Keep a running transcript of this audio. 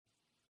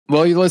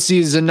Well, let's see.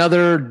 Is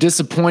another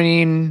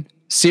disappointing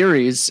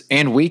series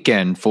and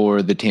weekend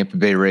for the Tampa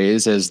Bay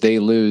Rays as they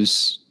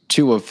lose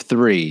 2 of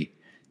 3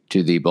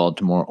 to the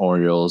Baltimore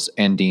Orioles,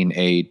 ending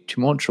a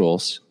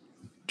tumultuous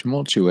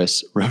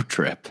road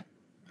trip.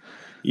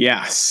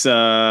 Yes.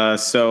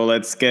 So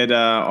let's get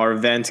our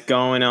vent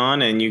going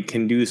on, and you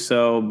can do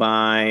so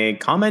by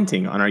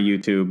commenting on our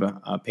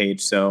YouTube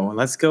page. So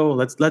let's go.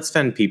 Let's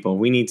vent, people.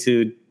 We need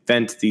to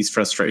vent these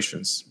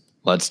frustrations.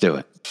 Let's do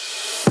it.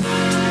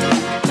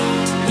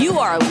 You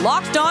are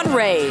Locked On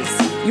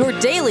Rays, your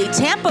daily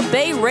Tampa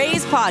Bay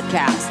Rays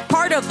podcast,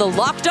 part of the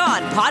Locked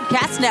On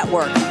Podcast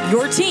Network,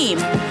 your team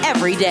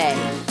every day.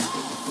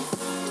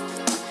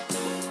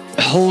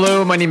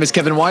 Hello, my name is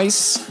Kevin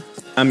Weiss.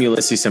 I'm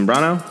Ulysses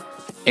Sembrano.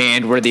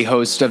 And we're the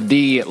host of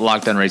the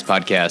Locked On Rays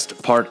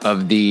podcast, part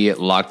of the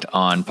Locked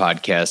On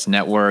Podcast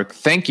Network.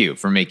 Thank you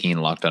for making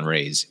Locked On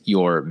Rays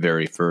your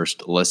very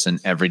first listen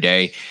every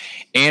day.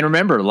 And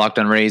remember, Locked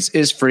On Rays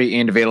is free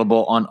and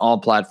available on all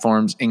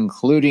platforms,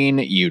 including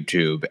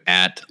YouTube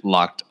at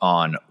Locked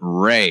On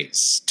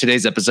Rays.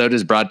 Today's episode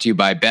is brought to you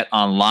by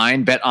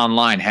BetOnline.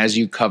 BetOnline has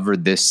you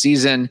covered this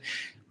season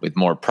with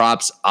more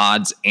props,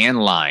 odds, and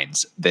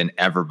lines than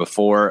ever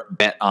before.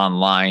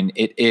 BetOnline,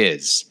 it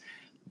is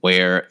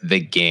where the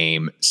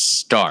game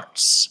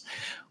starts.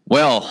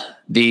 Well,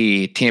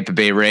 the Tampa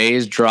Bay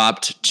Rays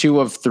dropped 2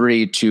 of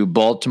 3 to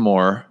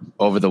Baltimore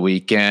over the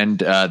weekend.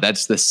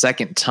 That's the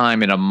second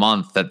time in a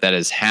month that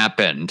has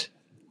happened,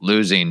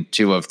 losing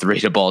 2 of 3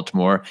 to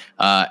Baltimore.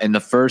 And the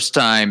first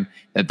time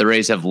that the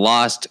Rays have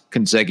lost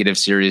consecutive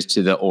series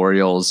to the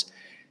Orioles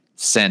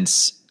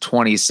since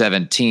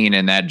 2017,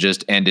 and that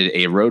just ended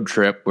a road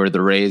trip where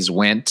the Rays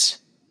went,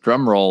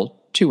 drumroll,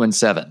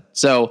 2-7.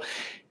 So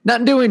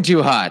not doing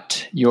too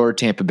hot, your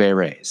Tampa Bay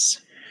Rays.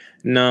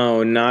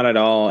 No, not at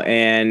all.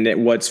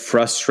 And what's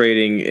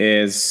frustrating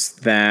is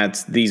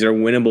that these are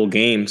winnable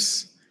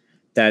games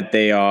that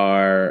they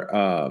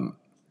are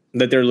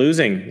that they're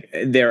losing.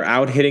 They're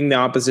out hitting the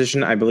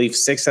opposition. I believe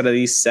 6 out of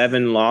these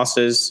 7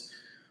 losses,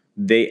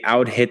 they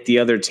out hit the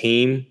other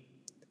team,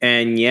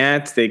 and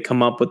yet they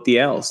come up with the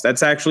L's.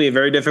 That's actually a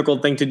very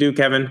difficult thing to do,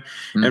 Kevin.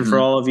 Mm-hmm. And for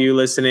all of you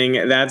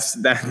listening,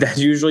 that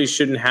usually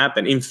shouldn't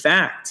happen. In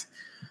fact,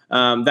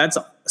 that's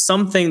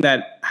something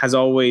that has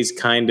always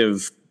kind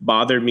of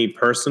bothered me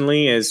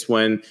personally, is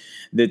when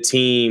the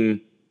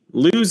team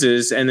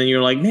loses and then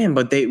you're like, man,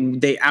 but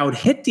they out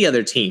hit the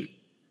other team.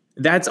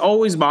 That's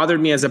always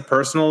bothered me as a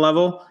personal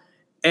level.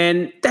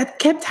 And that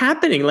kept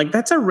happening. Like,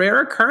 that's a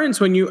rare occurrence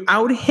when you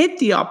out hit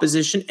the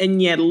opposition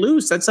and yet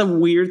lose. That's a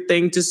weird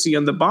thing to see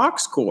on the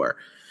box score.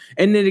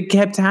 And then it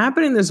kept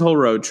happening this whole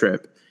road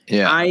trip.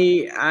 Yeah.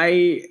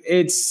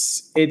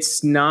 It's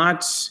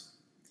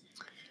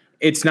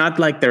not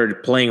like they're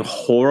playing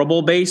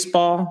horrible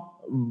baseball.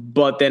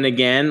 But then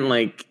again,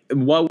 like,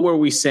 what were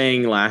we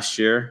saying last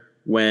year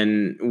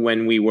when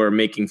we were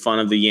making fun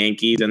of the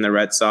Yankees and the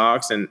Red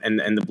Sox and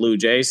the Blue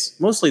Jays?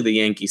 Mostly the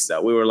Yankees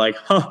stuff. We were like,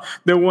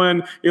 they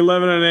won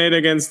 11-8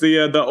 against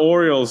the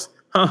Orioles.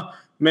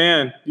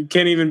 Man, you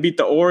can't even beat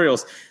the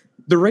Orioles.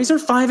 The Rays are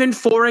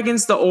 5-4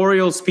 against the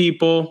Orioles,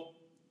 people.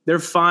 They're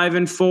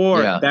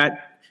 5-4. Yeah.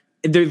 That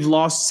they've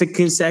lost 6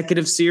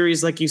 consecutive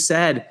series, like you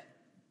said.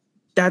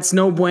 That's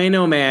no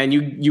bueno, man.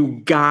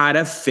 You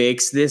gotta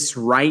fix this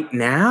right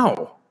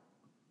now.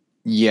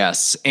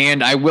 Yes,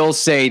 and I will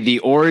say the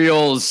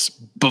Orioles,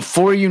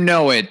 before you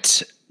know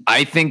it,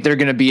 I think they're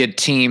going to be a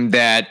team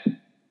that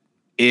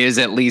is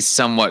at least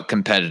somewhat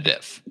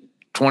competitive.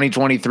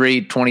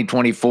 2023,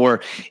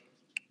 2024.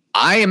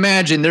 I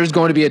imagine there's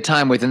going to be a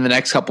time within the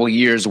next couple of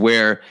years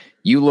where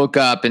you look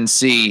up and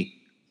see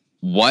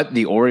what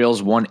the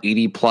Orioles won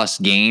 80 plus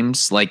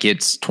games, like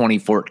it's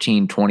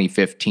 2014,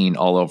 2015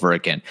 all over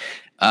again.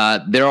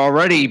 They're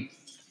already,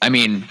 I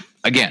mean,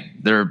 again,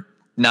 they're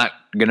not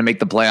going to make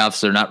the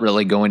playoffs. They're not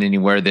really going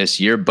anywhere this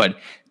year, but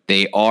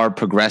they are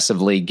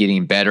progressively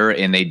getting better,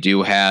 and they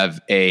do have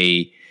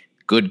a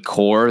good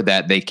core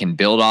that they can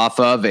build off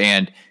of.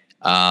 And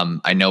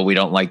I know we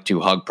don't like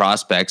to hug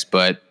prospects,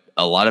 but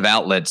a lot of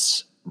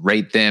outlets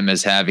rate them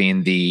as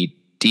having the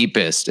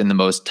deepest and the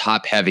most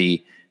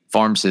top-heavy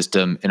farm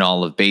system in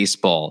all of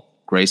baseball.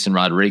 Grayson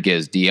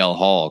Rodriguez, DL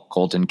Hall,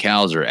 Colton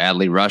Cowser,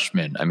 Adley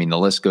Rutschman. I mean, the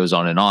list goes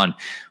on and on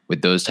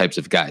with those types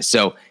of guys.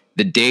 So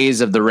the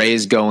days of the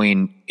Rays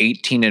going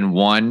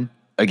 18-1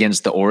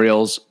 against the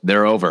Orioles,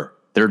 they're over.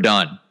 They're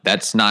done.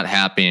 That's not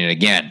happening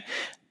again.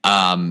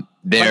 I'm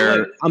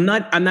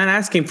not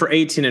asking for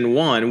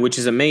 18-1, which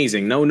is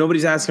amazing. No,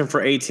 nobody's asking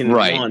for 18-1,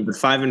 right. But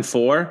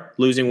 5-4,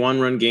 losing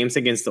 1-run games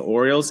against the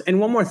Orioles.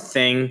 And one more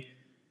thing.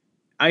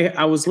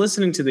 I was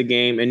listening to the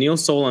game, and Neil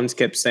Solondz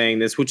kept saying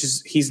this, which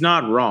is, he's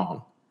not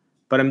wrong,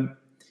 but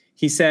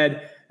he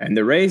said, and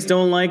the Rays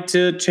don't like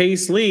to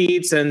chase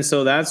leads, and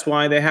so that's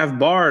why they have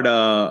Bard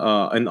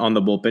on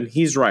the bullpen.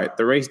 He's right.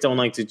 The Rays don't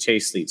like to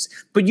chase leads.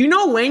 But you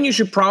know when you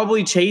should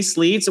probably chase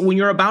leads? When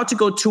you're about to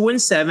go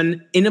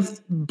 2-7 in a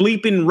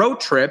bleeping road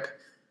trip,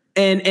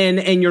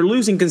 and you're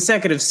losing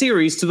consecutive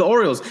series to the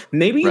Orioles.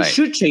 Maybe you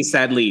should chase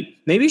that lead.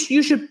 Maybe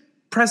you should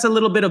press a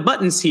little bit of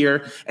buttons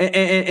here.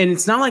 And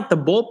it's not like the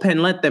bullpen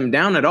let them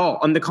down at all.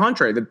 On the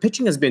contrary, the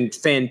pitching has been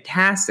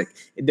fantastic.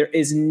 There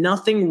is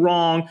nothing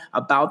wrong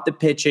about the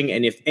pitching.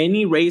 And if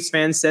any Rays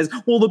fan says,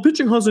 well, the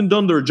pitching hasn't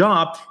done their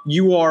job,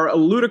 you are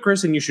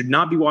ludicrous and you should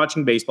not be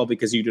watching baseball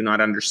because you do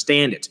not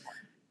understand it.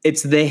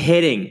 It's the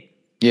hitting.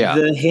 Yeah.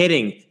 The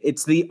hitting,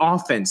 it's the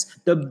offense,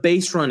 the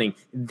base running.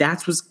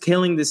 That's what's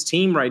killing this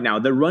team right now.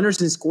 The runners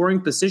in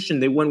scoring position,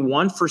 they went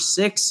 1 for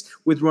 6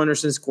 with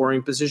runners in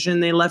scoring position.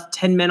 They left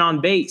 10 men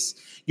on base.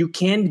 You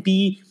can't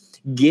be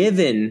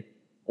given,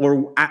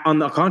 or on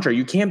the contrary,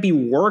 you can't be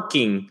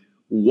working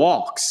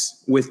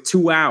walks with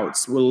 2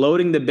 outs, we're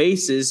loading the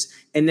bases,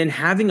 and then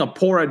having a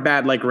poor at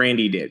bat like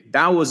Randy did.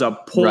 That was a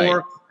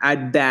poor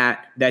at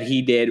bat that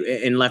he did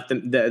and left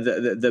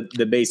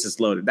the bases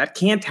loaded. That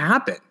can't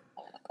happen.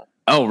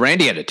 Oh,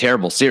 Randy had a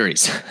terrible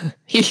series.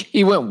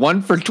 He went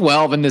 1 for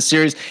 12 in this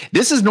series.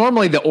 This is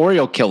normally the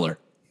Oriole killer,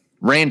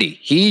 Randy.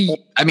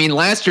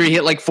 Last year he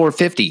hit like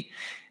 450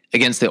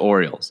 against the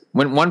Orioles.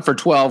 Went 1 for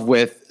 12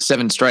 with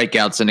 7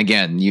 strikeouts. And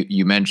again,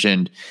 you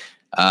mentioned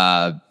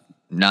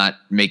not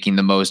making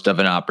the most of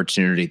an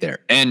opportunity there.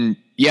 And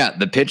yeah,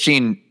 the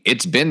pitching,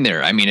 it's been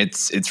there. I mean,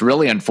 it's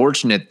really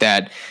unfortunate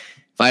that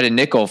if I had a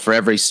nickel for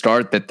every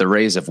start that the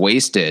Rays have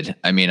wasted,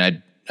 I mean,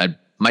 I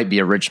might be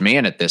a rich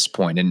man at this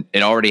point. And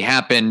it already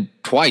happened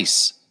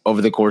twice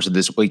over the course of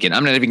this weekend.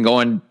 I'm not even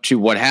going to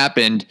what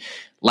happened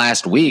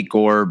last week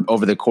or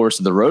over the course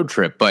of the road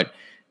trip, but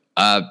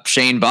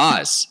Shane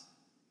Baz,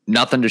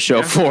 nothing to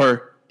show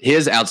for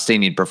his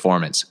outstanding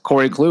performance.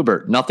 Corey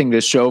Kluber, nothing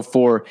to show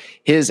for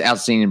his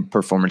outstanding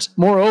performance.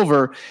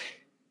 Moreover,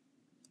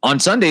 on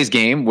Sunday's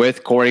game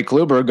with Corey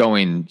Kluber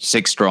going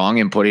 6 strong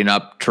and putting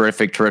up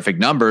terrific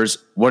numbers,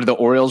 what did the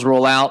Orioles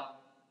roll out?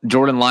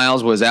 Jordan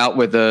Lyles was out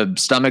with a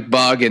stomach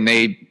bug, and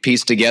they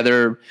pieced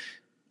together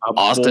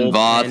Austin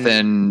Voth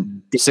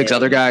and 6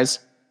 other guys.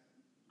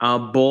 A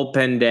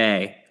bullpen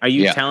day. Are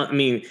you telling? I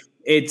mean,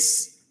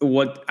 it's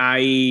what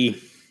I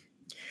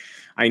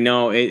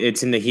know.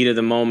 It's in the heat of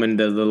the moment.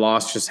 The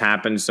loss just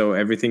happened, so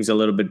everything's a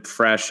little bit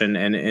fresh, and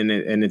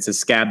it's a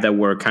scab that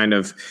we're kind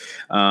of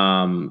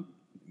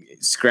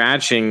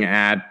scratching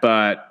at.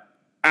 But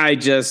I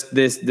just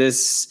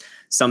this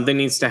something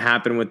needs to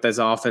happen with this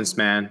offense,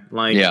 man.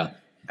 Like,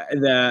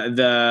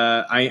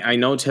 I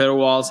know Taylor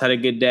Walls had a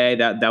good day.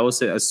 That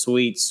was a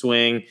sweet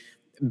swing.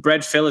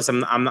 Brett Phillips,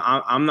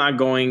 I'm not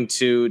going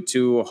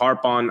to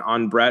harp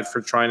on Brett for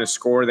trying to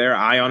score there.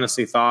 I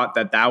honestly thought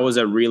that was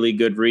a really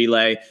good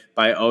relay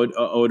by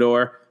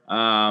Odor.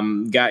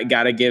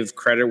 Got to give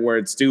credit where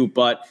it's due,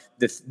 but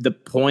the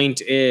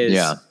point is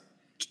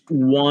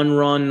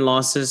 1-run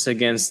losses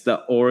against the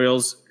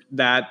Orioles,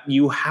 that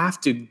you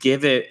have to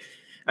give it.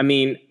 I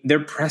mean, they're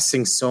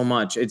pressing so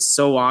much. It's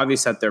so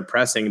obvious that they're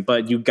pressing,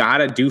 but you got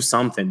to do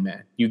something,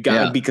 man. You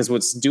got to, because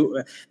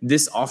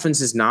this offense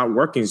is not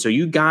working. So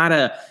you got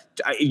to,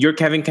 you're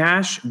Kevin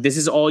Cash. This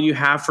is all you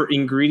have for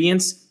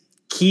ingredients.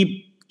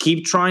 Keep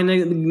trying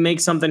to make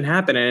something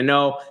happen. And I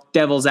know,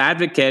 devil's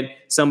advocate,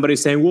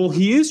 somebody's saying, well,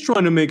 he is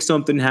trying to make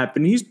something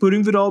happen. He's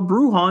putting Vidal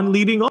Brujan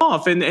leading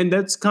off, and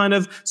that's kind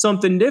of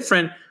something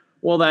different.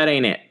 Well, that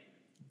ain't it.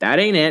 That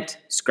ain't it.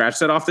 Scratch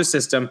that off the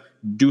system.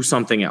 Do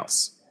something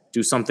else.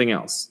 Do something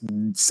else.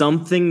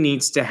 Something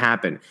needs to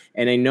happen.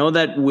 And I know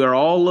that we're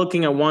all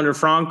looking at Wander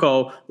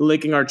Franco,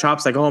 licking our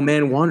chops like, oh,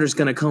 man, Wander's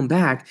going to come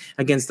back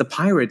against the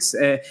Pirates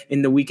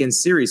in the weekend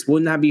series.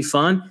 Wouldn't that be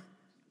fun?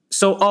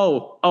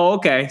 So,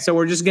 okay. So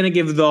we're just going to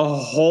give the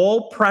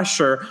whole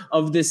pressure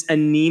of this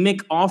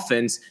anemic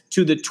offense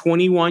to the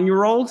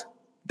 21-year-old?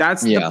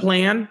 That's the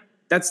plan?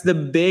 That's the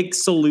big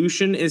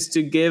solution, is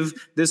to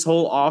give this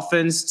whole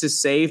offense to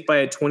save by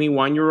a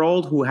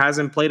 21-year-old who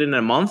hasn't played in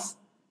a month?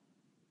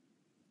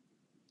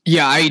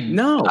 Yeah,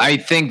 I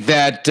think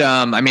that,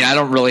 I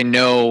don't really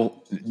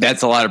know.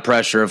 That's a lot of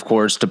pressure, of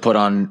course, to put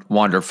on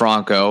Wander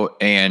Franco,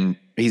 and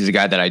he's a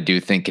guy that I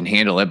do think can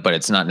handle it, but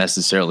it's not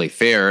necessarily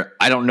fair.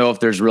 I don't know if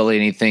there's really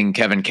anything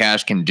Kevin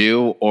Cash can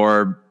do,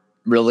 or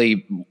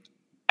really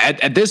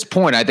at this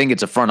point, I think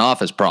it's a front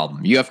office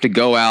problem. You have to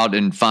go out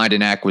and find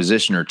an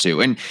acquisition or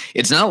two. And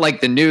it's not like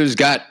the news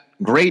got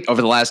great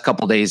over the last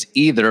couple of days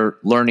either,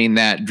 learning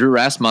that Drew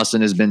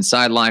Rasmussen has been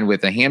sidelined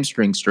with a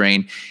hamstring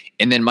strain.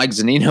 And then Mike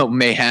Zunino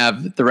may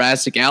have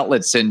thoracic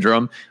outlet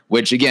syndrome,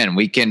 which, again,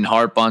 we can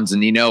harp on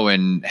Zunino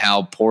and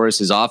how porous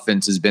his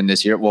offense has been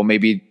this year. Well,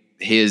 maybe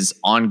his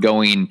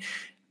ongoing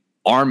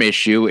arm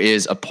issue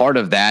is a part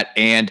of that.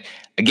 And,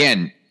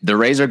 again, the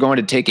Rays are going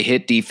to take a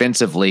hit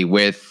defensively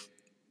with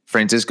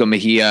Francisco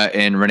Mejia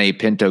and Rene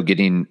Pinto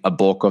getting a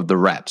bulk of the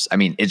reps. I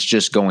mean, it's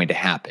just going to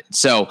happen.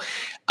 So,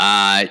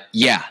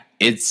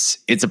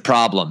 it's a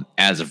problem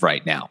as of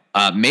right now.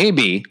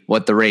 Maybe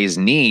what the Rays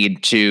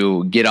need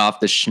to get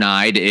off the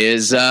schneid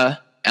is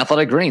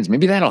athletic greens.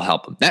 Maybe that'll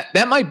help them.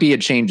 That might be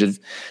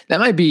that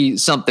might be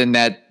something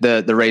that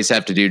the Rays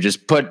have to do.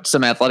 Just put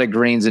some athletic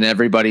greens in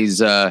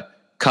everybody's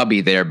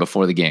cubby there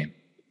before the game.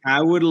 I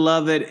would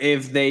love it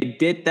if they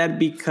did that,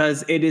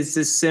 because it is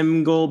the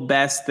single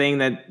best thing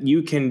that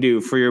you can do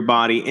for your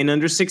body in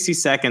under 60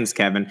 seconds,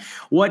 Kevin.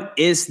 What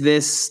is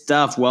this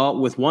stuff? Well,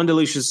 with one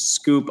delicious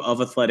scoop of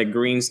Athletic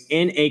Greens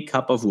in a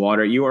cup of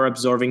water, you are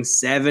absorbing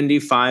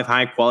 75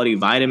 high-quality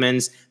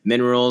vitamins,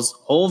 minerals,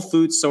 whole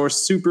food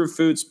source,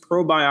 superfoods,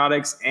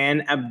 probiotics,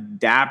 and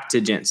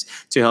adaptogens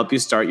to help you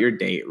start your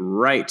day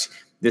right.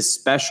 This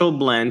special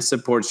blend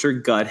supports your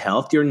gut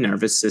health, your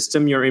nervous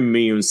system, your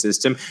immune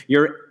system,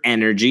 your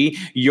energy,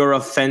 your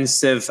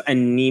offensive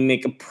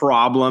anemic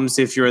problems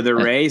if you're the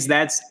Rays.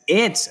 That's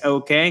it,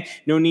 okay?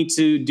 No need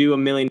to do a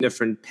million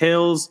different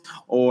pills,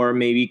 or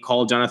maybe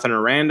call Jonathan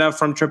Aranda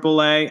from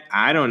AAA.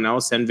 I don't know,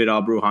 send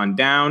Vidal Brujan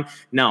down.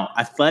 No,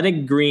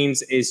 Athletic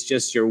Greens is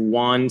just your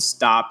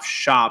one-stop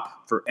shop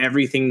for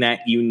everything that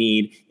you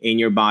need in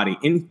your body.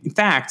 In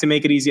fact, to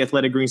make it easy,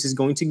 Athletic Greens is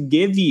going to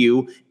give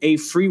you a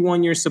free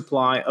 1-year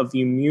supply of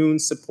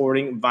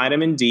immune-supporting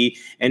vitamin D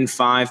and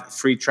 5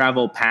 free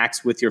travel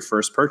packs with your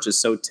first purchase.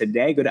 So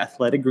today, go to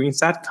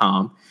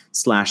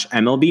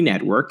athleticgreens.com/MLB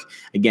Network.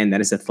 Again, that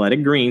is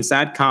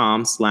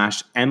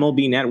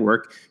athleticgreens.com/MLB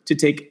Network to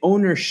take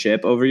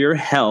ownership over your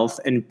health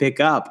and pick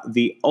up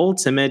the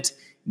ultimate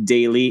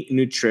daily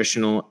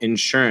nutritional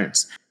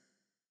insurance.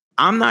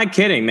 I'm not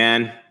kidding,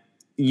 man.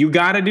 You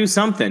got to do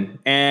something.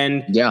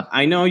 And yeah,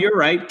 I know you're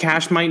right.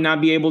 Cash might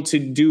not be able to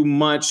do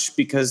much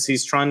because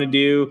he's trying to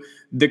do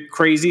the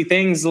crazy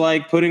things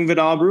like putting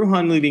Vidal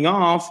Brujan leading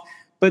off.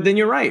 But then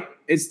you're right.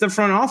 It's the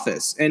front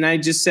office. And I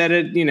just said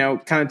it,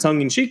 kind of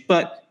tongue in cheek,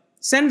 but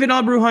send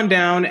Vidal Brujan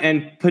down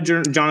and put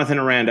Jonathan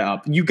Aranda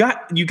up. You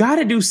got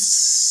to do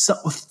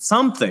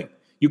something.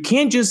 You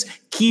can't just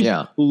keep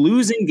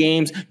losing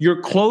games.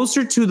 You're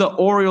closer to the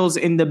Orioles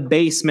in the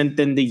basement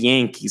than the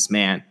Yankees,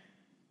 man.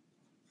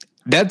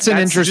 That's an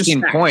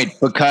interesting point,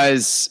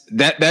 because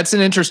that's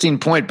an interesting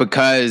point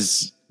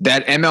because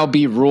that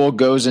MLB rule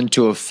goes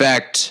into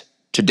effect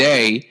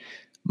today,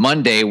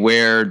 Monday,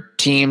 where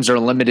teams are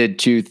limited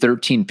to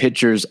 13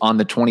 pitchers on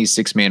the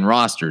 26-man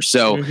roster.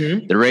 So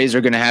the Rays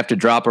are going to have to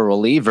drop a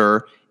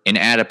reliever and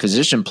add a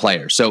position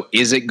player. So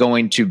is it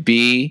going to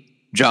be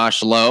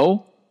Josh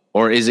Lowe,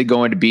 or is it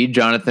going to be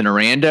Jonathan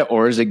Aranda,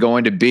 or is it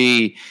going to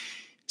be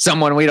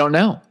someone we don't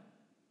know?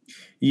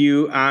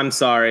 I'm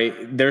sorry.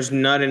 There's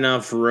not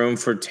enough room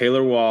for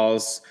Taylor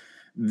Walls,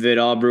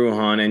 Vidal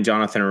Brujan, and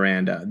Jonathan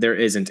Aranda. There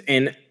isn't.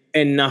 And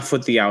enough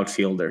with the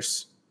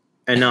outfielders.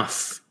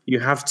 Enough. You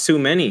have too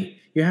many.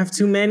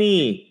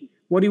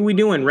 What are we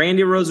doing?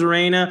 Randy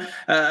Rosarena,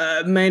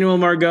 Manuel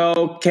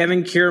Margot,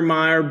 Kevin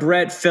Kiermaier,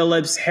 Brett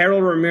Phillips,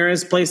 Harold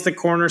Ramirez plays the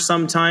corner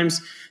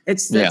sometimes.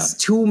 That's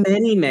too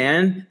many,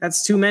 man.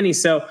 That's too many.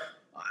 So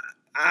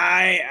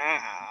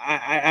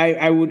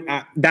I would.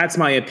 That's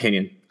my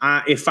opinion.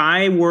 If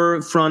I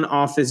were front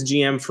office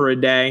GM for a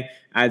day,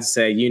 I'd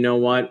say, you know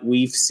what?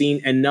 We've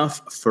seen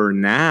enough for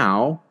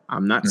now.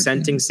 I'm not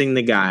sentencing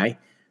the guy,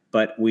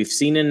 but we've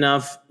seen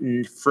enough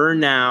for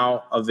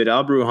now of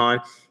Vidal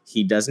Brujan.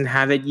 He doesn't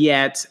have it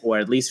yet, or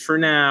at least for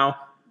now.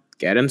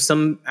 Get him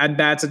some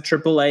at-bats at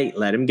AAA.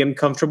 Let him get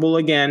comfortable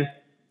again.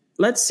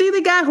 Let's see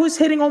the guy who's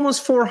hitting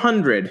almost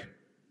 400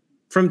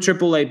 from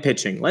AAA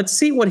pitching. Let's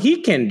see what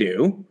he can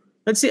do.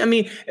 Let's see. I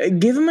mean,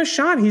 give him a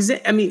shot. He's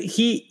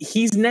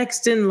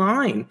next in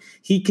line.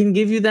 He can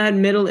give you that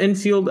middle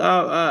infield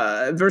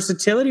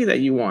versatility that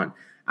you want.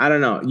 I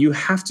don't know. You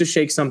have to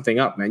shake something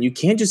up, man. You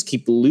can't just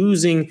keep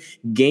losing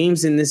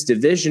games in this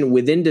division,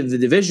 within the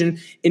division,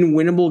 in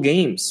winnable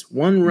games,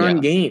 one-run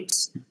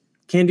games.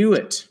 Can't do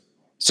it.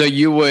 So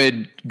you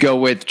would go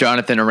with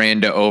Jonathan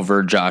Aranda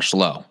over Josh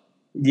Lowe?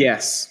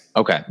 Yes.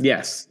 Okay.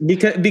 Yes,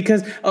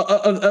 because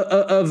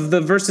of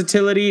the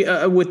versatility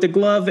with the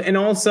glove, and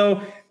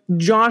also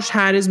Josh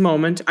had his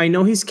moment. I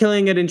know he's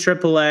killing it in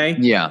AAA.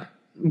 Yeah.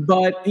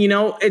 But,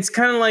 it's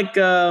kind of like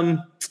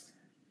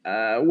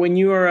when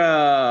you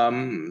are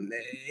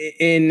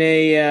in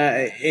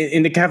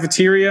the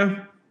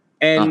cafeteria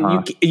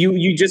and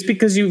you just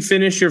because you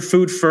finish your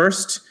food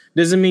first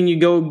doesn't mean you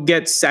go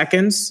get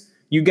seconds.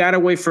 You got to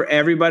wait for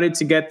everybody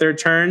to get their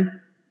turn.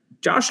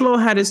 Josh Lowe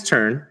had his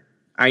turn.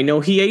 I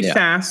know he ate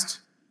fast,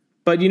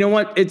 but you know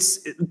what?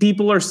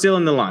 People are still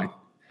in the line,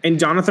 and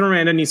Jonathan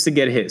Aranda needs to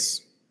get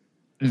his.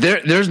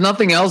 There's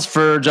nothing else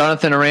for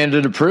Jonathan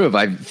Aranda to prove.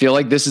 I feel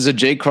like this is a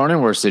Jake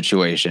Cronenworth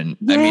situation.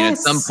 Yes. I mean, at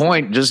some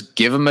point, just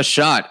give him a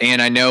shot.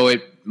 And I know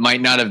it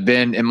might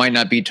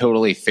not be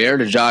totally fair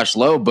to Josh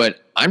Lowe,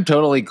 but I'm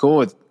totally cool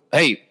with,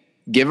 hey,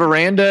 give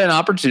Aranda an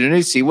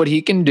opportunity, see what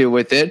he can do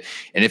with it.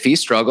 And if he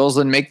struggles,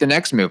 then make the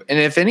next move. And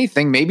if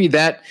anything, maybe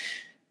that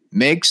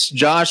makes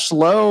Josh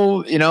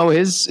Lowe,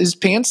 his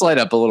pants light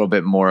up a little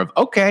bit more of,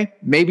 okay,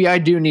 maybe I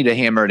do need to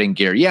hammer it in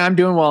gear. Yeah, I'm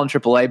doing well in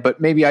AAA,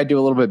 but maybe I do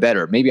a little bit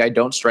better. Maybe I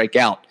don't strike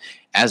out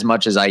as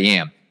much as I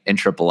am in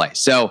AAA.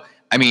 So,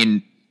 I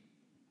mean,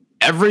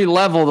 every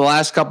level the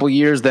last couple of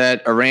years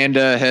that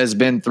Aranda has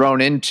been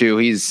thrown into,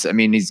 he's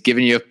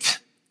giving you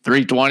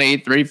 320,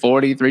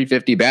 340,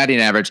 350 batting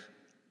average.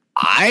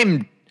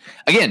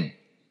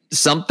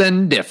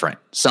 Something different.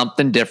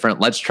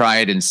 Let's try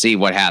it and see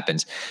what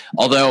happens.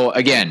 Although,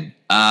 again,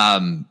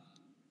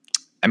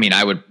 I mean,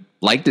 I would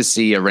like to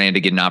see Aranda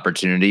get an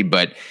opportunity,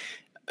 but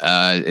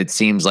it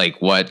seems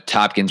like what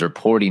Topkin's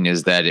reporting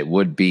is that it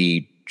would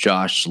be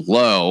Josh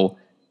Lowe.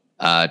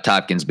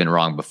 Topkin's been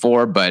wrong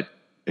before, but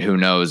who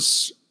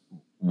knows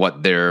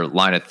what their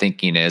line of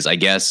thinking is. I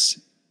guess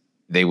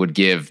they would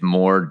give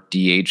more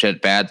DH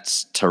at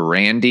bats to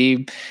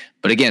Randy.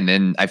 But again,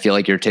 then I feel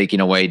like you're taking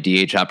away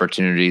DH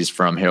opportunities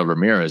from Harold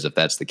Ramirez if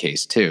that's the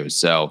case too.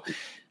 So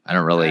I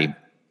don't really.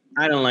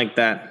 I don't like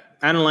that.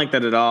 I don't like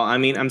that at all. I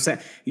mean, I'm saying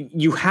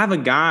you have a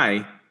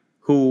guy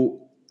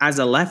who, as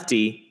a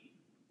lefty,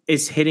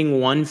 is hitting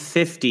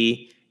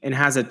 150 and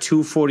has a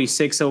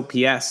 246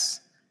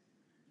 OPS.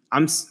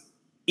 I'm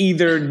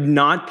either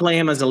not play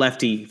him as a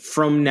lefty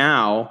from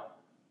now,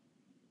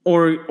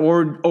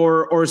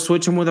 or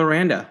switch him with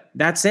Aranda.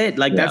 That's it.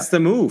 Like that's the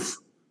move.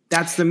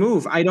 That's the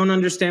move. I don't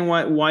understand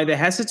why the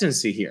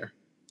hesitancy here.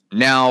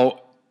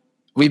 Now,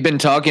 we've been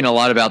talking a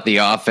lot about the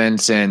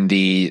offense and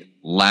the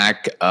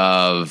lack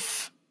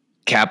of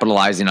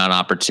capitalizing on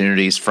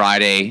opportunities.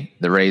 Friday,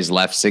 the Rays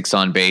left 6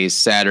 on base.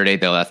 Saturday,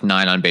 they left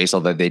 9 on base,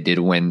 although they did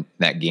win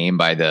that game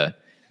by the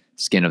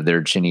skin of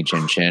their chinny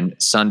chin chin.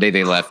 Sunday,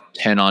 they left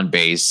 10 on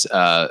base.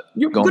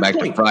 Going back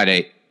to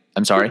Friday.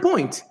 I'm sorry.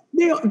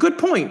 Good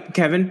point,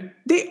 Kevin.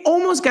 They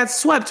almost got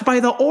swept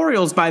by the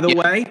Orioles, by the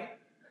way.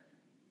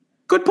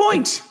 Good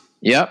point.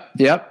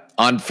 Yep.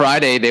 On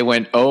Friday, they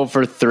went 0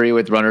 for 3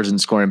 with runners in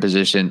scoring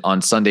position.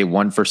 On Sunday,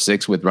 1 for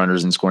 6 with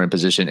runners in scoring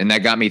position. And that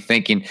got me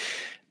thinking,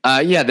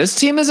 this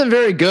team isn't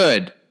very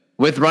good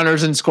with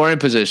runners in scoring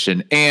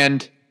position.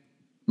 And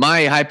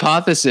my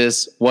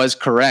hypothesis was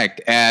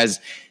correct, as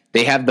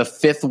they have the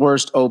 5th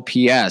worst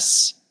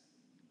OPS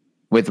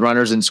with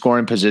runners in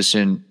scoring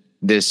position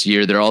this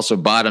year. They're also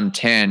bottom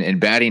 10 in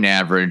batting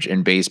average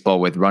in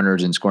baseball with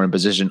runners in scoring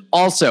position.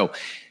 Also,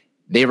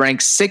 they rank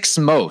 6th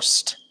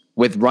most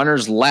with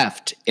runners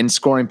left in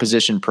scoring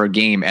position per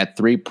game at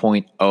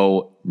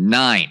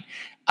 3.09.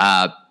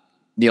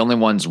 The only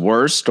ones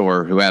worst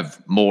or who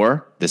have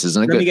more, this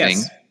isn't a good thing,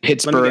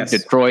 Pittsburgh,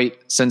 Detroit,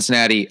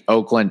 Cincinnati,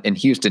 Oakland, and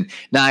Houston.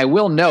 Now, I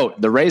will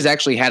note the Rays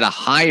actually had a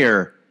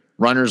higher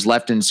runners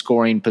left in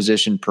scoring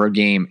position per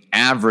game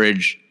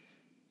average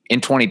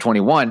in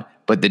 2021,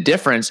 but the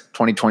difference,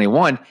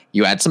 2021,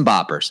 you had some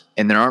boppers,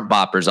 and there aren't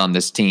boppers on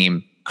this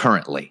team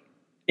currently.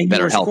 And you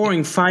were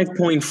scoring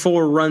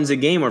 5.4 runs a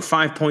game or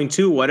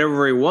 5.2,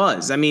 whatever it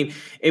was. I mean,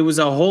 it was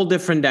a whole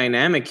different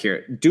dynamic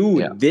here.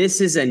 Dude, This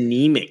is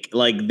anemic.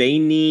 Like, they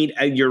need,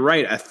 you're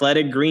right,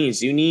 athletic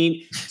greens. You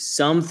need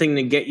something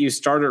to get you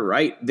started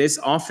right. This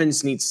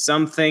offense needs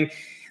something.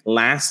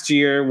 Last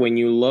year, when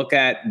you look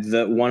at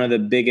one of the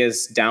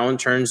biggest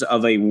downturns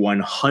of a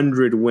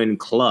 100-win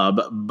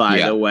club,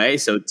 by the way,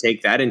 so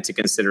take that into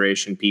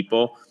consideration,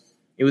 people.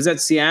 It was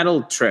that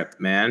Seattle trip,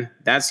 man.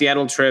 That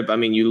Seattle trip. I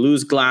mean, you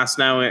lose Glass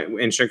now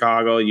in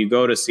Chicago. You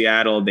go to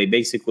Seattle. They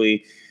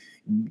basically,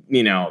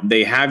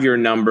 they have your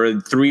number.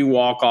 3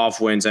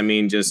 walk-off wins. I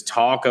mean, just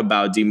talk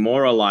about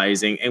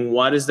demoralizing. And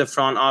what does the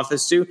front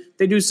office do?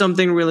 They do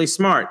something really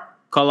smart.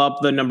 Call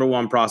up the number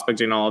 1 prospect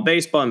in all of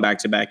baseball in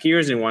back-to-back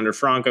years in Wander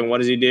Franco. And what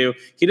does he do?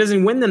 He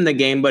doesn't win them the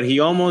game, but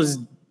he almost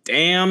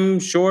damn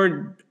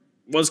sure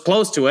was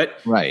close to it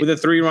with a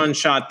 3-run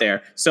shot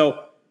there.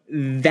 So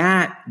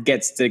that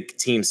gets the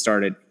team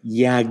started.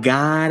 You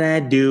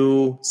gotta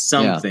do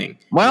something.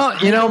 Yeah. Well,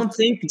 I don't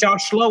think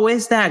Josh Lowe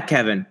is that,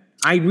 Kevin.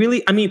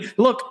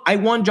 Look, I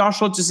want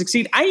Josh Lowe to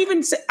succeed. I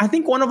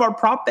think one of our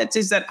prop bets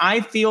is that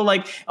I feel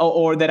like,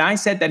 or that I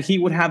said that he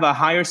would have a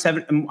higher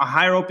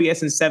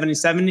OPS in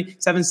 770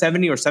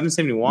 or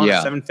 771 or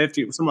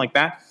 750 or something like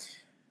that.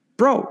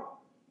 Bro,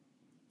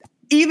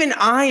 even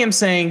I am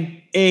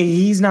saying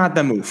he's not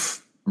the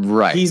move.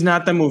 Right. He's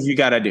not the move you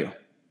got to do.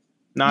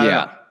 Not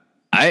at all.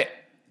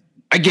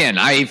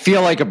 I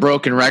feel like a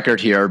broken record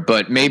here,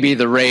 but maybe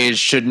the Rays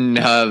shouldn't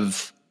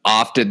have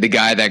opted the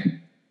guy that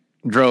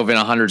drove in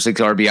 106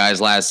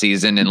 RBIs last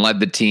season and led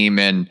the team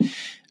in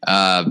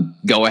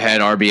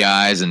go-ahead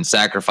RBIs and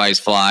sacrifice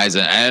flies.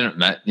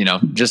 And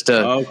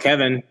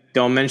Kevin,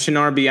 don't mention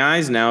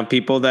RBIs now.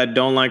 People that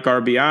don't like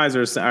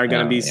RBIs are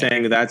going to be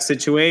saying that's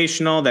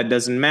situational. That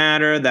doesn't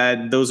matter.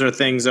 That those are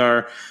things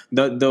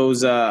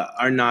those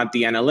are not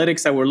the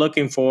analytics that we're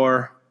looking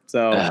for.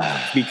 So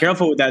be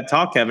careful with that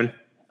talk, Kevin.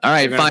 All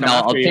right, fine.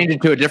 I'll change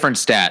it to a different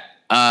stat.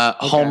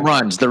 Home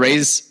runs. The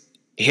Rays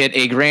hit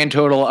a grand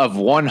total of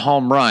 1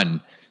 home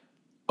run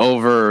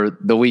over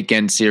the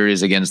weekend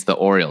series against the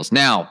Orioles.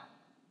 Now,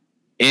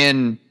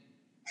 in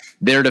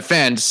their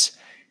defense,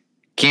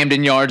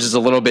 Camden Yards is a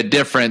little bit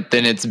different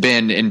than it's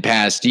been in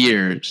past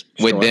years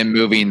with them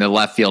moving the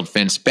left field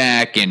fence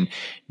back and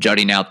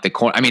jutting out the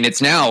corner. I mean,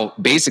 it's now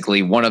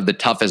basically one of the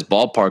toughest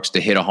ballparks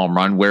to hit a home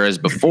run, whereas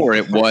before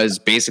it was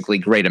basically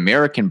Great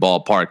American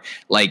Ballpark.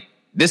 Like,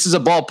 this is a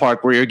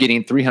ballpark where you're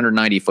getting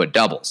 390-foot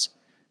doubles.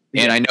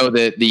 Yeah. And I know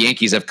that the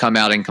Yankees have come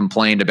out and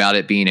complained about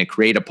it being a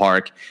creative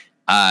park.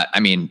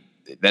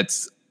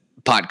 That's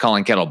pot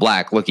calling kettle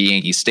black. Look at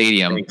Yankee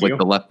Stadium with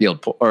the left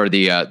field or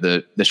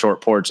the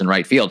short porch and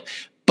right field.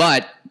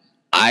 But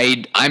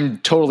I'm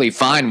totally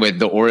fine with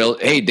the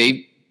Orioles.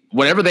 Hey,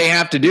 whatever they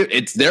have to do,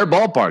 it's their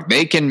ballpark.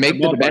 They can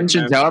make the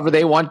dimensions however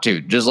they want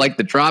to, just like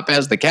the Trop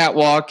has the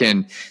catwalk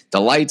and the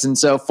lights and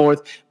so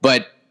forth.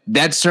 But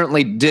that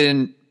certainly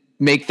didn't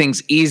make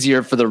things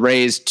easier for the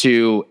Rays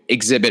to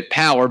exhibit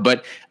power.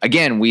 But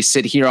again, we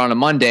sit here on a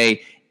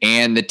Monday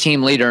and the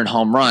team leader in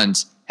home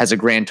runs has a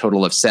grand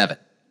total of 7.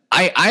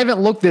 I haven't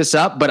looked this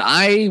up, but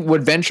I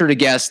would venture to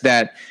guess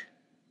that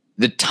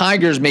the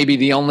Tigers may be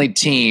the only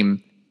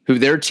team who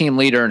their team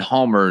leader in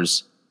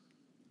homers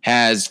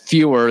has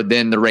fewer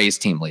than the Rays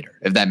team leader,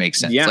 if that makes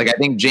sense. Yeah. Like I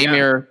think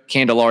Jeimer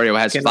Candelario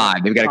has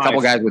 5. They've got a couple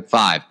guys with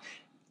 5.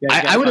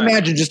 Yeah, I would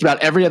imagine just about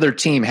every other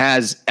team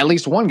has at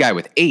least one guy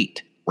with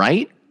 8,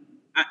 right?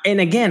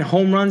 And again,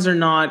 home runs are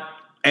not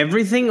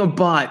everything,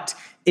 but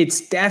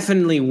it's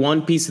definitely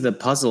one piece of the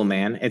puzzle,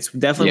 man. It's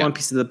definitely one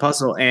piece of the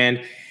puzzle.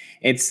 And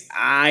it's,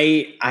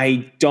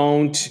 I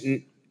don't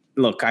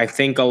look, I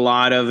think a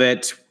lot of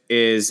it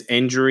is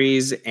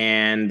injuries,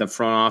 and the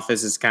front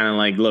office is kind of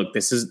like, look,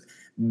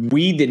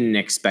 we didn't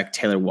expect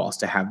Taylor Walls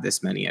to have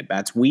this many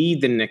at-bats. We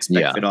didn't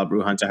expect Vidal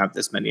Brujan to have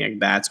this many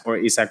at-bats, or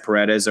Isaac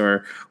Paredes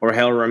or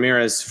Hale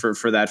Ramirez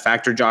for that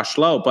factor, Josh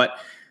Lowe. But,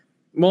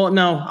 well,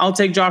 no, I'll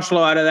take Josh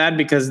Lowe out of that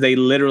because they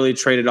literally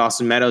traded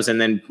Austin Meadows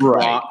and then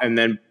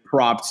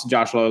propped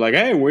Josh Lowe like,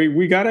 hey,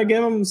 we got to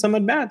give him some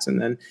at-bats.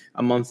 And then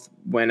a month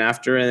went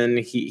after, and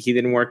then he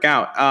didn't work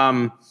out.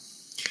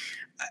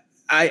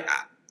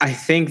 I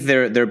think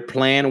their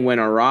plan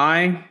went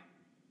awry.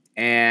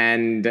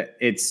 And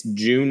it's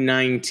June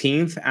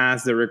 19th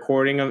as the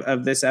recording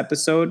of this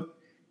episode.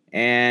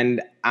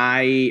 And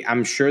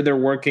I'm sure they're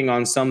working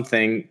on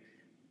something,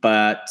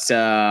 but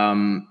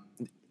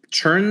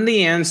churn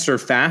the answer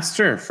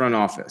faster, front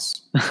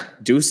office.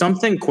 Do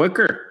something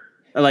quicker.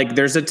 Like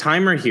there's a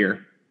timer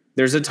here.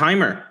 There's a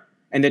timer.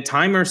 And the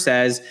timer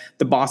says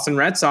the Boston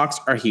Red Sox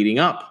are heating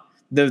up.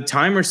 The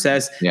timer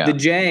says the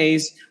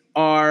Jays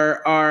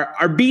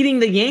are beating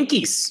the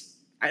Yankees.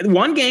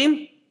 One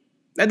game.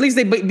 At least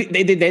they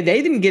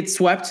didn't get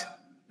swept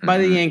by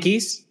the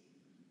Yankees.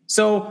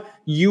 So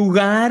you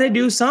got to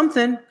do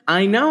something.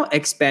 I know,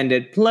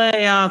 expanded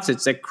playoffs.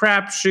 It's a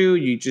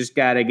crapshoot. You just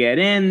got to get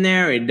in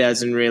there. It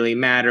doesn't really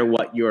matter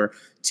what your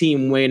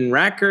team win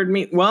record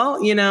means. Well,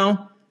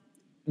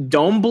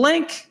 don't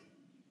blink.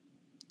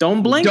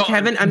 Don't blink,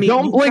 Kevin. I mean,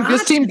 don't blink.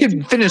 This team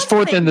could finish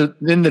 4th in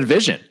the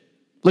division.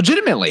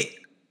 Legitimately.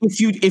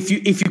 If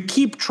you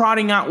keep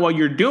trotting out what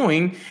you're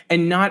doing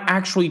and not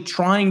actually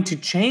trying to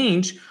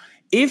change.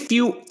 If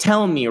you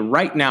tell me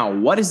right now,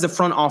 what is the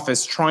front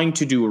office trying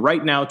to do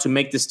right now to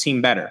make this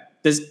team better?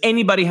 Does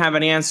anybody have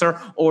an answer,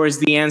 or is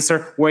the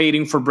answer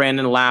waiting for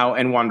Brandon Lau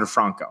and Wander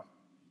Franco?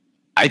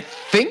 I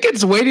think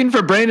it's waiting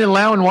for Brandon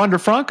Lau and Wander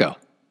Franco.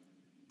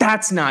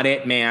 That's not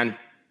it, man.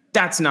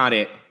 That's not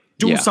it.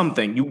 Do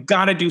something. You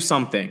got to do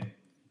something.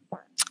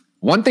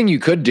 One thing you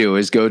could do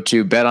is go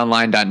to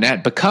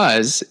betonline.net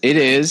because it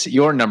is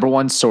your number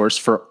one source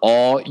for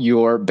all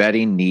your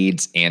betting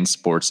needs and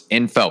sports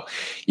info.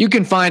 You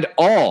can find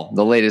all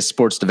the latest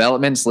sports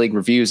developments, league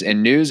reviews,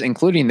 and news,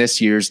 including this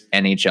year's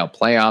NHL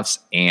playoffs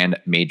and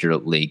Major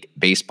League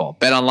Baseball.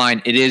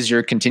 BetOnline, it is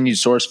your continued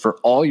source for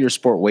all your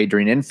sport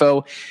wagering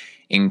info,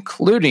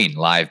 including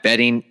live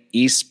betting,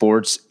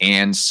 esports,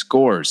 and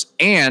scores.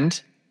 And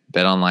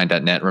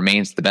BetOnline.net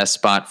remains the best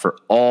spot for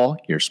all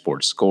your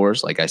sports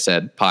scores, like I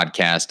said,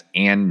 podcast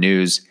and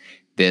news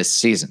this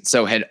season.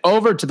 So head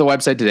over to the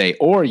website today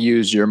or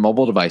use your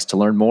mobile device to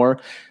learn more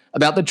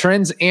about the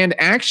trends and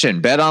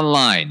action.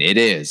 BetOnline, it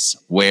is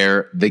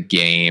where the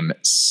game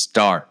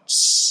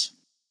starts.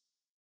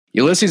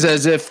 Ulysses,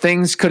 as if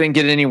things couldn't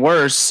get any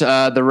worse,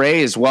 the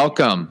Rays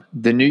welcome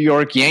the New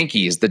York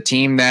Yankees, the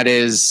team that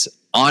is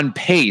on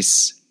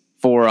pace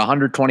for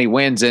 120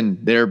 wins,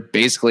 and they're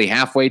basically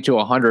halfway to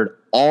 100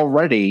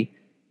 already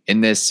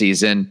in this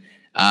season.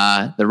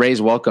 The Rays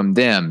welcome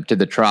them to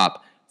the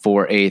Trop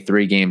for a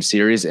 3-game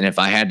series. And if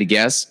I had to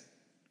guess,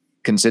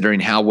 considering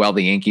how well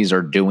the Yankees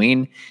are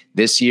doing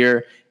this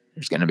year,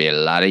 there's going to be a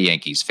lot of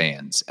Yankees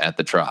fans at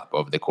the Trop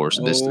over the course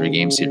of this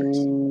 3-game series.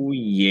 Oh,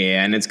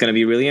 yeah, and it's going to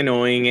be really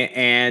annoying.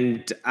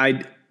 And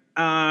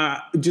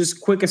just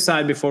quick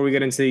aside before we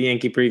get into the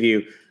Yankee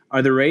preview,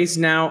 are the Rays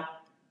now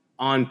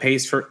on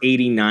pace for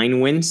 89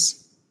 wins?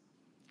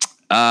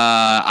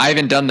 I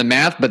haven't done the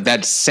math, but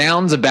that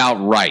sounds about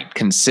right,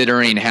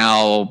 considering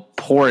how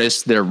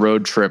porous their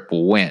road trip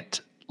went.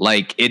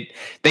 Like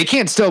they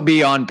can't still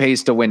be on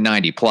pace to win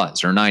 90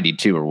 plus or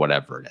 92 or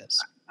whatever it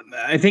is.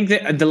 I think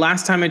that the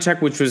last time I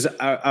checked, which was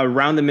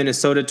around the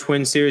Minnesota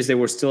Twins series, they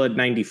were still at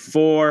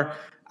 94.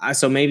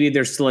 So maybe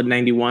they're still at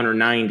 91 or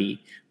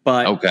 90.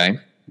 But okay,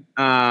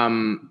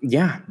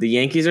 the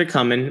Yankees are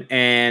coming,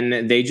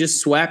 and they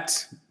just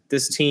swept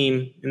this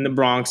team in the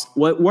Bronx.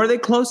 Were they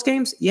close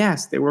games?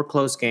 Yes, they were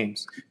close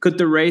games. Could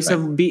the Rays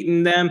have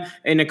beaten them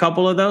in a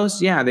couple of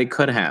those? Yeah, they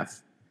could have.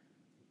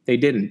 They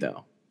didn't,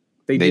 though.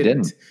 They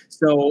didn't.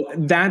 So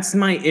that's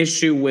my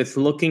issue with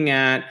looking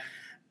at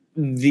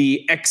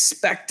the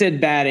expected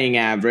batting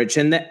average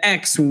and the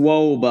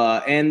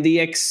xWOBA and the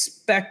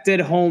expected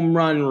home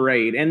run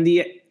rate and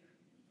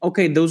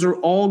Okay, those are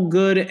all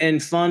good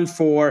and fun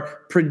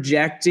for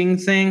projecting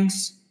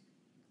things.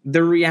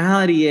 The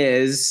reality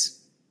is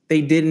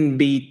they didn't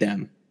beat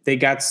them. They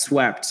got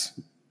swept.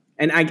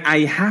 And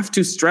I have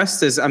to stress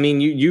this. I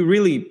mean, you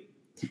really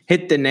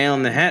hit the nail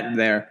on the head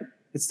there.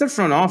 It's the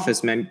front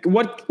office, man.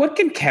 What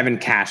can Kevin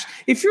Cash?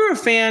 If you're a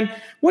fan,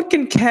 what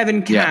can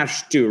Kevin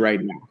Cash do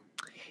right now?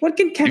 What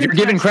can Kevin? If you're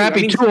giving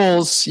crappy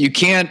tools, you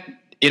can't,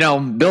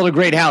 build a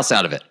great house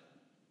out of it.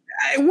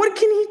 What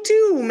can he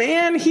do,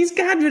 man? He's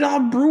got Vidal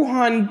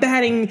Brujan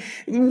batting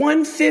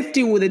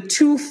 150 with a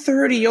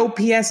 230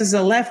 OPS as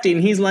a lefty,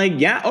 and he's like,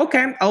 yeah,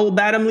 okay, I'll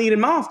bat him, lead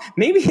him off.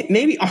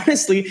 Maybe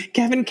honestly,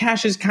 Kevin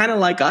Cash is kind of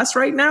like us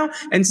right now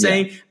and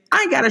saying,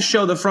 I got to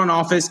show the front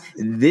office,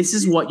 this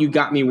is what you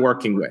got me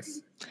working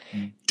with.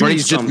 Or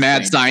he's just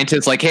mad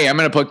scientist, like, hey, I'm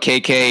going to put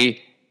KK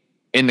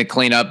in the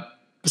cleanup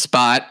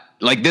spot.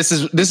 Like, this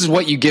is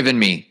what you given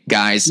me,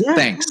 guys.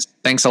 Yeah.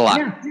 Thanks a lot.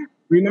 Yeah.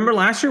 Remember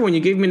last year when you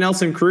gave me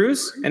Nelson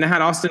Cruz and I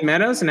had Austin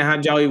Meadows and I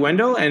had Joey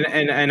Wendell and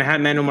I had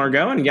Manuel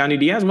Margot and Yandy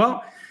Diaz?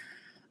 Well,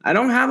 I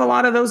don't have a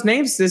lot of those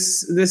names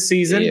this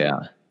season.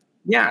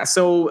 Yeah.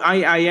 So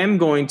I am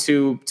going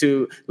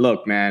to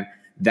look, man,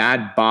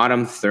 that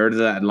bottom third of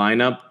that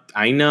lineup.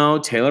 I know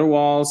Taylor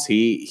Walls,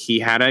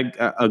 he had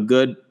a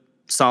good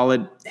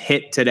solid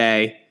hit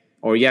today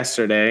or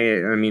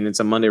yesterday. I mean, it's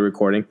a Monday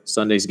recording,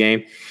 Sunday's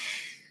game.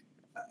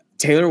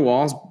 Taylor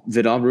Walls,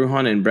 Vidal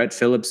Brujan, and Brett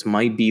Phillips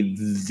might be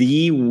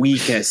the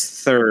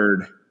weakest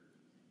third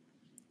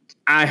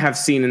I have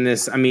seen in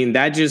this. I mean,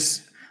 that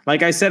just,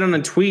 like I said on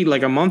a tweet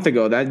like a month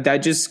ago,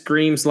 that just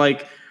screams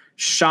like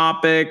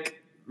Shopik,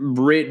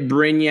 Britt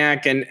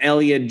Brignac, and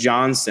Elliot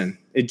Johnson.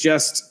 It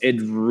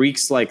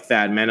reeks like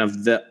that, man,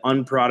 of the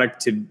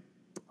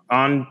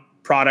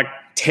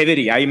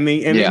unproductivity.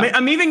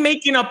 I'm even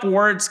making up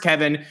words,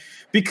 Kevin,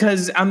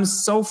 because I'm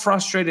so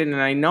frustrated,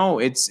 and I know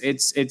it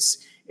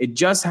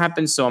just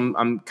happened. So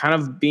I'm kind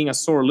of being a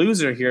sore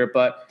loser here,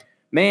 but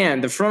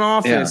man, the front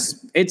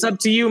office, It's up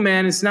to you,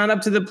 man. It's not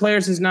up to the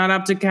players. It's not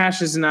up to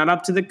Cash. It's not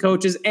up to the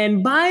coaches.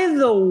 And by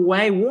the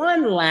way,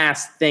 one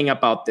last thing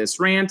about this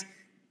rant.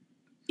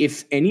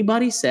 If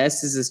anybody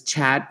says this is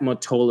Chad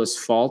Motola's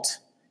fault,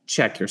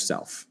 check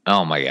yourself.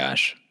 Oh my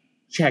gosh.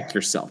 Check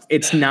yourself.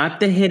 It's not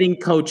the hitting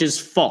coach's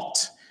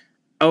fault.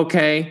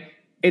 Okay.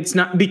 It's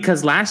not,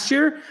 because last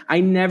year I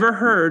never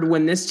heard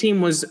when this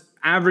team was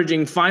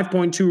averaging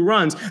 5.2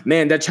 runs,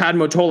 man, that Chad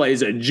Motola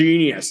is a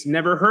genius.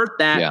 Never heard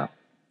that. Yeah.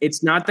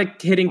 It's not the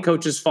hitting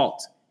coach's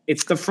fault.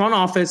 It's the front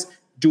office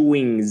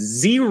doing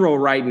zero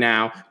right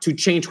now to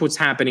change what's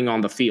happening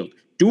on the field.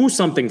 Do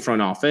something,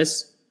 front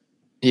office.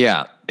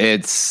 Yeah,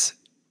 it's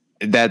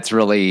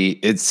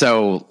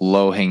so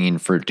low hanging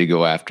fruit to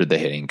go after the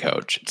hitting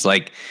coach. It's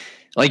like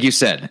you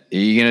said,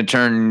 you're going to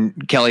turn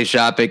Kelly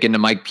Shopik into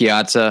Mike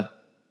Piazza.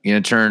 You're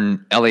going to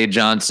turn Elliot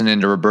Johnson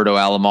into Roberto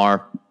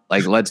Alomar.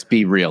 Like, let's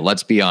be real.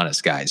 Let's be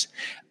honest, guys.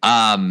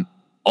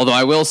 Although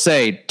I will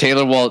say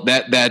Taylor Walls,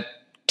 that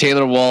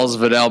Taylor Walls,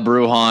 Vidal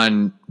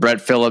Brujan,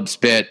 Brett Phillips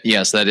bit,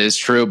 yes, that is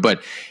true.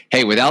 But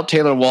hey, without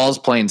Taylor Walls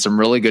playing some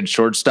really good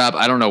shortstop,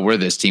 I don't know where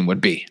this team would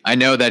be. I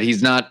know that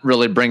he's not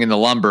really bringing the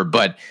lumber,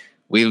 but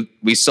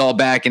we saw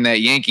back in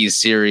that Yankees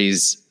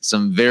series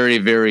some very,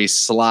 very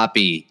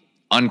sloppy,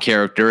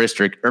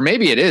 uncharacteristic, or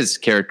maybe it is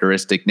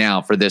characteristic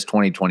now for this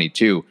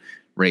 2022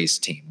 Rays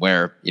team,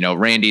 where,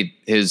 Randy,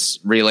 his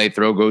relay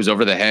throw goes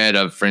over the head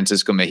of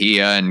Francisco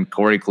Mejia and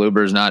Corey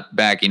Kluber's not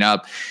backing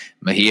up.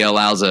 Mejia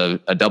allows a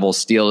double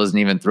steal, doesn't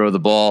even throw the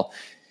ball.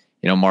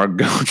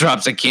 Margot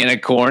drops a can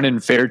of corn in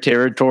fair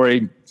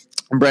territory.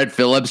 Brett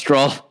Phillips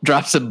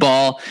drops a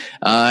ball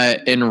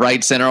in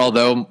right center,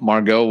 although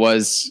Margot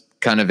was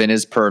kind of in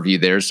his purview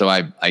there. So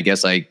I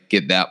guess I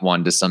get that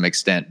one to some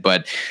extent.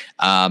 But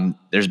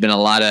there's been a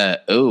lot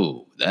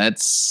of,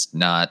 that's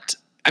not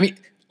 – I mean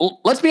 –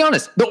 let's be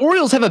honest. The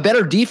Orioles have a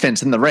better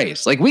defense than the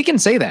Rays. Like, we can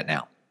say that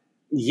now.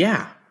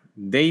 Yeah,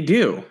 they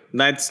do.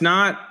 That's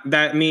not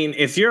that. I mean,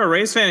 if you're a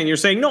Rays fan and you're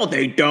saying, no,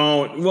 they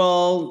don't.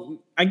 Well,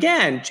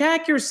 again,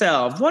 check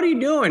yourself. What are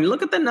you doing?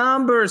 Look at the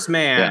numbers,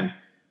 man.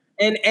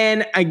 Yeah.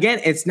 And again,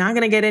 it's not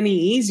going to get any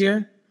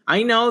easier.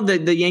 I know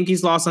that the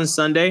Yankees lost on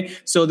Sunday,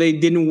 so they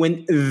didn't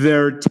win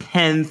their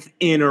 10th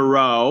in a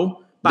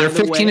row. They're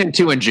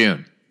 15-2 in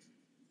June.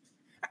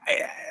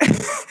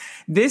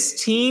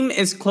 This team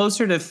is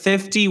closer to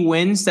 50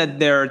 wins than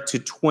they're to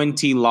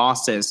 20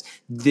 losses.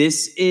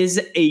 This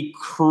is a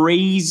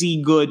crazy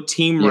good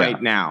team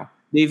right now.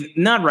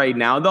 Not right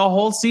now. The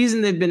whole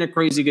season they've been a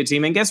crazy good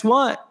team. And guess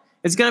what?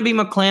 It's going to be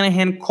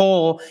McClanahan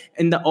Cole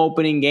in the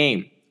opening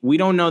game. We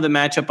don't know the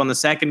matchup on the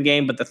second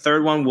game, but the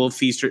third one will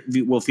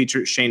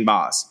feature Shane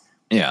Baz.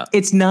 Yeah.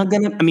 It's not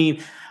going to – I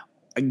mean,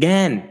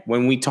 again,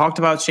 when we talked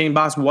about Shane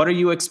Baz, what are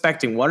you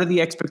expecting? What are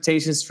the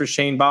expectations for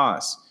Shane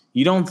Baz?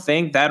 You don't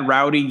think that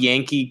rowdy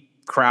Yankee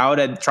crowd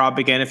at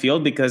Tropicana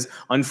Field, because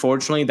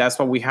unfortunately that's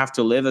what we have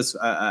to live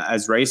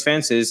as Rays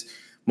fans, is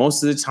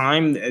most of the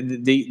time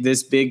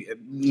this big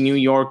New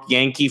York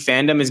Yankee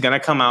fandom is going to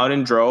come out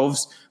in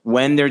droves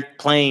when they're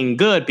playing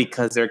good,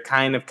 because they're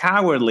kind of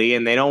cowardly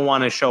and they don't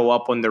want to show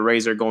up when the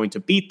Rays are going to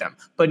beat them.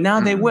 But now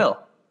they will.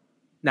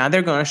 Now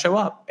they're going to show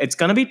up. It's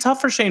going to be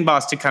tough for Shane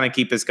Boss to kind of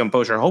keep his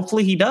composure.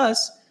 Hopefully he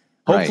does.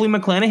 Hopefully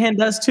McClanahan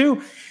does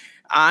too.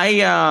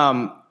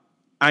 I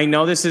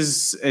know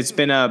it's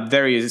been a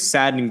very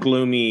sad and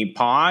gloomy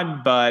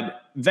pod,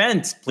 but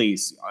vent,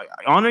 please,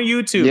 on our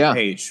YouTube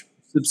page.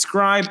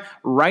 Subscribe,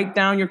 write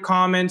down your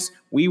comments.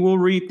 We will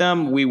read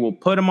them. We will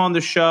put them on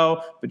the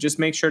show, but just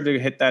make sure to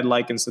hit that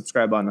like and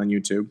subscribe button on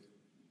YouTube.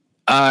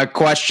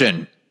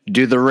 Question.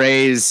 Do the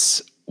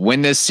Rays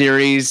win this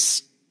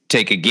series,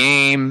 take a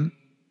game,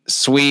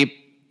 sweep,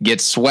 get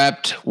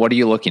swept? What are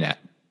you looking at?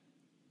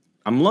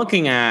 I'm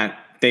looking at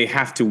they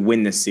have to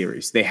win this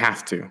series. They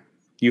have to.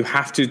 You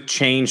have to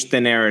change the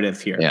narrative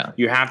here. Yeah.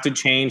 You have to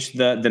change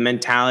the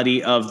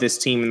mentality of this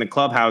team in the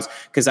clubhouse,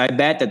 because I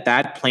bet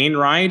that plane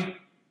ride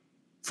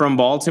from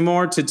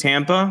Baltimore to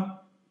Tampa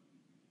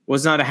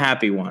was not a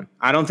happy one.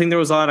 I don't think there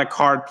was a lot of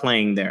card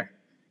playing there.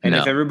 And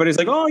if everybody's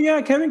like, oh,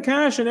 yeah, Kevin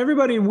Cash and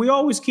everybody, we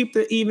always keep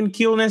the even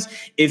keelness.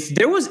 If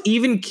there was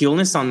even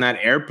keelness on that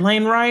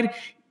airplane ride,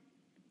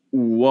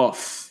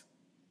 woof.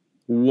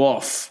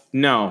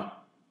 No,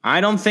 I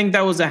don't think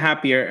that was a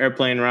happy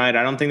airplane ride.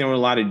 I don't think there were a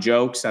lot of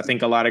jokes. I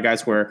think a lot of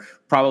guys were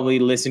probably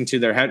listening to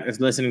their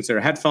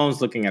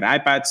headphones, looking at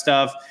iPad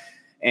stuff,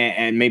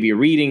 and maybe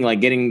reading, like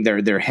getting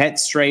their head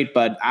straight.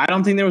 But I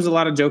don't think there was a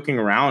lot of joking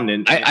around.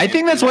 And I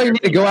think that's why you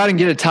need to go out and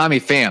get a Tommy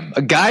Pham,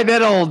 a guy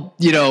that'll,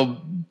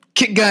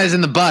 kick guys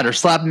in the butt or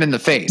slap them in the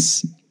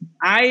face.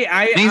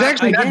 He's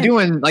actually not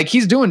doing,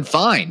 he's doing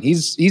fine.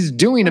 He's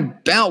doing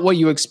about what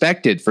you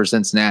expected for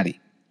Cincinnati.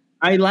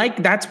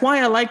 That's why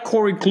I like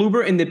Corey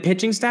Kluber in the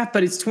pitching staff,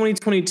 but it's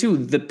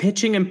 2022. The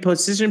pitching and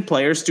position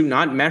players do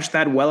not mesh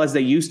that well as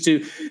they used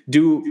to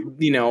do,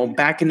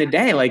 back in the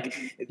day.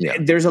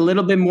 There's a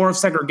little bit more of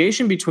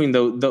segregation between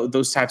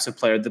those types of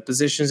players, the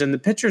positions and the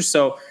pitchers.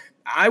 So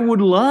I would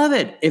love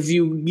it if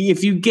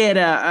you get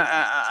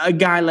a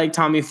guy like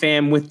Tommy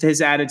Pham with his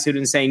attitude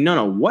and saying,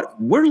 no,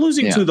 what we're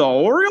losing to the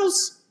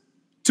Orioles?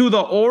 To the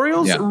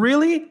Orioles? Yeah.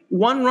 Really?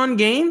 1-run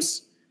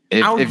games?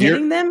 Out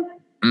hitting them?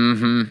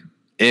 Mm-hmm.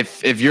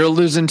 If you're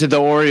losing to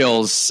the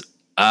Orioles,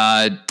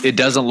 it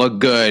doesn't look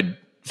good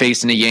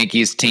facing a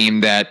Yankees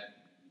team that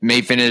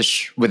may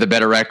finish with a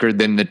better record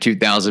than the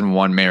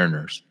 2001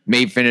 Mariners,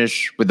 may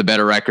finish with a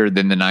better record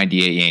than the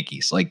 98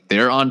 Yankees.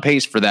 They're on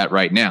pace for that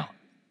right now.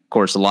 Of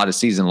course, a lot of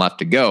season left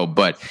to go,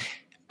 but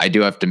I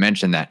do have to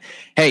mention that.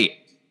 Hey,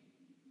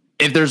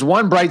 if there's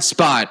one bright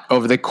spot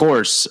over the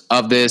course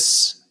of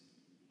this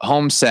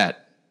home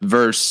set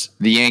versus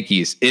the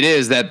Yankees, it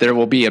is that there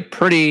will be a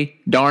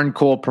pretty darn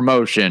cool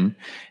promotion.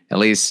 At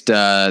least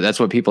that's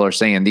what people are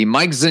saying. The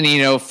Mike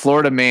Zunino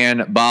Florida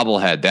Man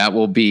bobblehead that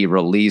will be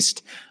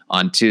released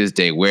on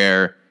Tuesday,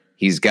 where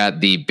he's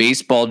got the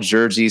baseball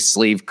jersey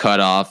sleeve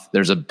cut off.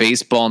 There's a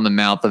baseball in the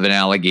mouth of an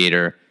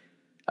alligator.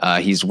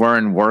 He's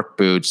wearing work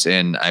boots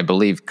and I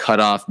believe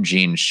cut off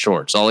jean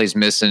shorts. All he's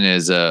missing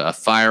is a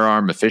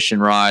firearm, a fishing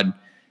rod,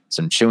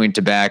 some chewing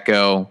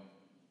tobacco,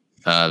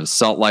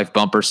 Salt Life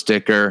bumper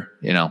sticker,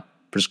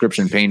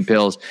 prescription pain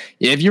pills.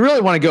 If you really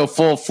want to go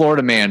full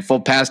Florida Man, full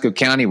Pasco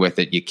County with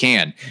it, you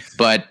can.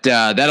 But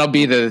that'll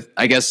be if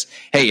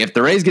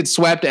the Rays get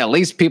swept, at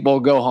least people will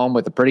go home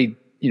with a pretty,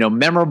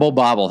 memorable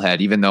bobblehead,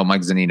 even though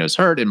Mike Zunino's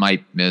hurt and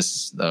might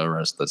miss the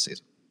rest of the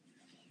season.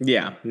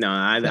 Yeah, no,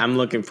 I'm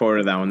looking forward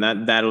to that one.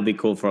 That'll be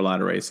cool for a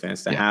lot of Rays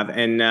fans to have.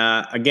 And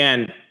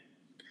again,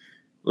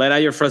 let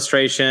out your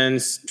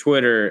frustrations.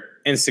 Twitter,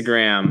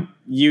 Instagram,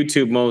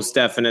 YouTube, most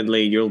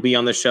definitely. You'll be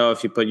on the show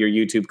if you put your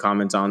YouTube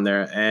comments on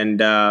there.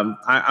 And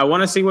I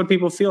want to see what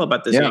people feel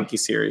about this Yankee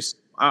series.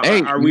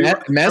 Are we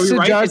right?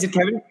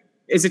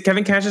 Is it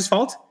Kevin Cash's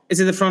fault? Is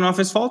it the front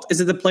office fault? Is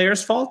it the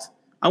players' fault?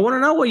 I want to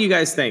know what you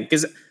guys think.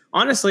 Because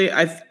honestly,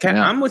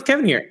 I'm with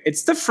Kevin here.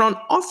 It's the front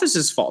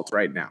office's fault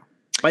right now.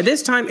 By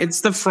this time,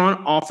 it's the front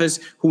office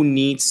who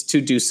needs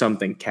to do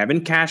something.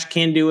 Kevin Cash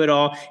can't do it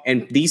all,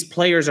 and these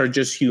players are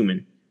just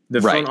human. The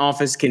front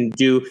office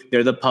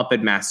they're the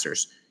puppet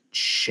masters.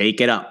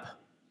 Shake it up.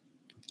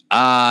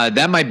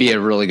 That might be a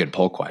really good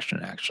poll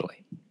question,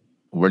 actually.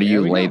 Where do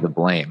you lay the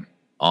blame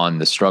on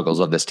the struggles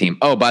of this team?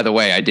 Oh, by the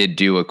way, I did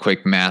do a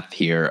quick math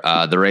here.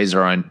 The Rays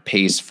are on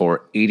pace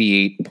for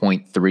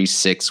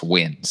 88.36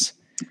 wins.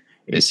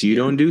 If you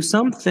don't do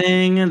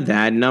something,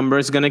 that number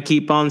is going to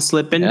keep on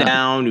slipping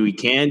down. We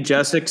can't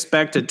just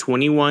expect a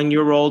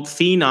 21-year-old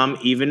phenom,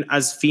 even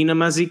as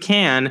phenom as he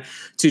can,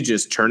 to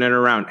just turn it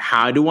around.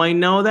 How do I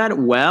know that?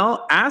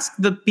 Well, ask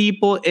the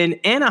people in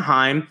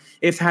Anaheim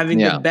if having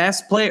the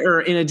best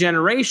player in a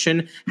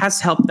generation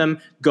has helped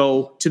them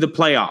go to the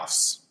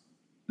playoffs.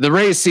 The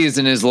Rays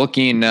season is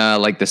looking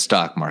like the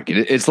stock market.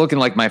 It's looking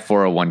like my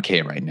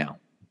 401k right now.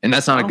 And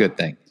that's not a good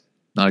thing.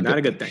 Not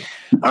a good thing.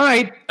 All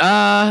right.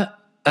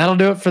 That'll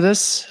do it for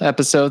this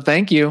episode.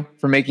 Thank you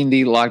for making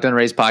the Locked On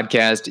Rays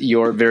podcast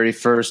your very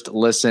first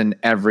listen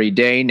every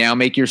day. Now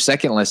make your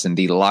second listen,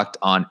 the Locked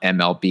On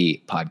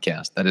MLB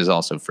podcast. That is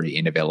also free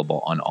and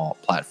available on all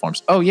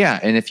platforms. Oh, yeah.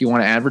 And if you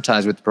want to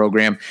advertise with the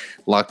program,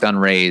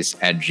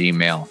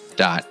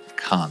 lockedonrays@gmail.com.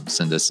 gmail.com.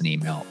 Send us an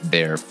email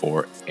there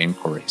for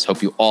inquiries.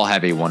 Hope you all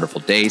have a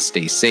wonderful day.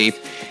 Stay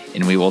safe.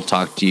 And we will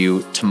talk to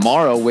you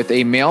tomorrow with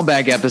a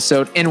mailbag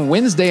episode and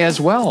Wednesday as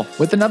well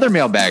with another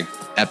mailbag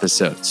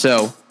episode.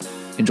 So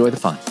enjoy the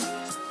fun.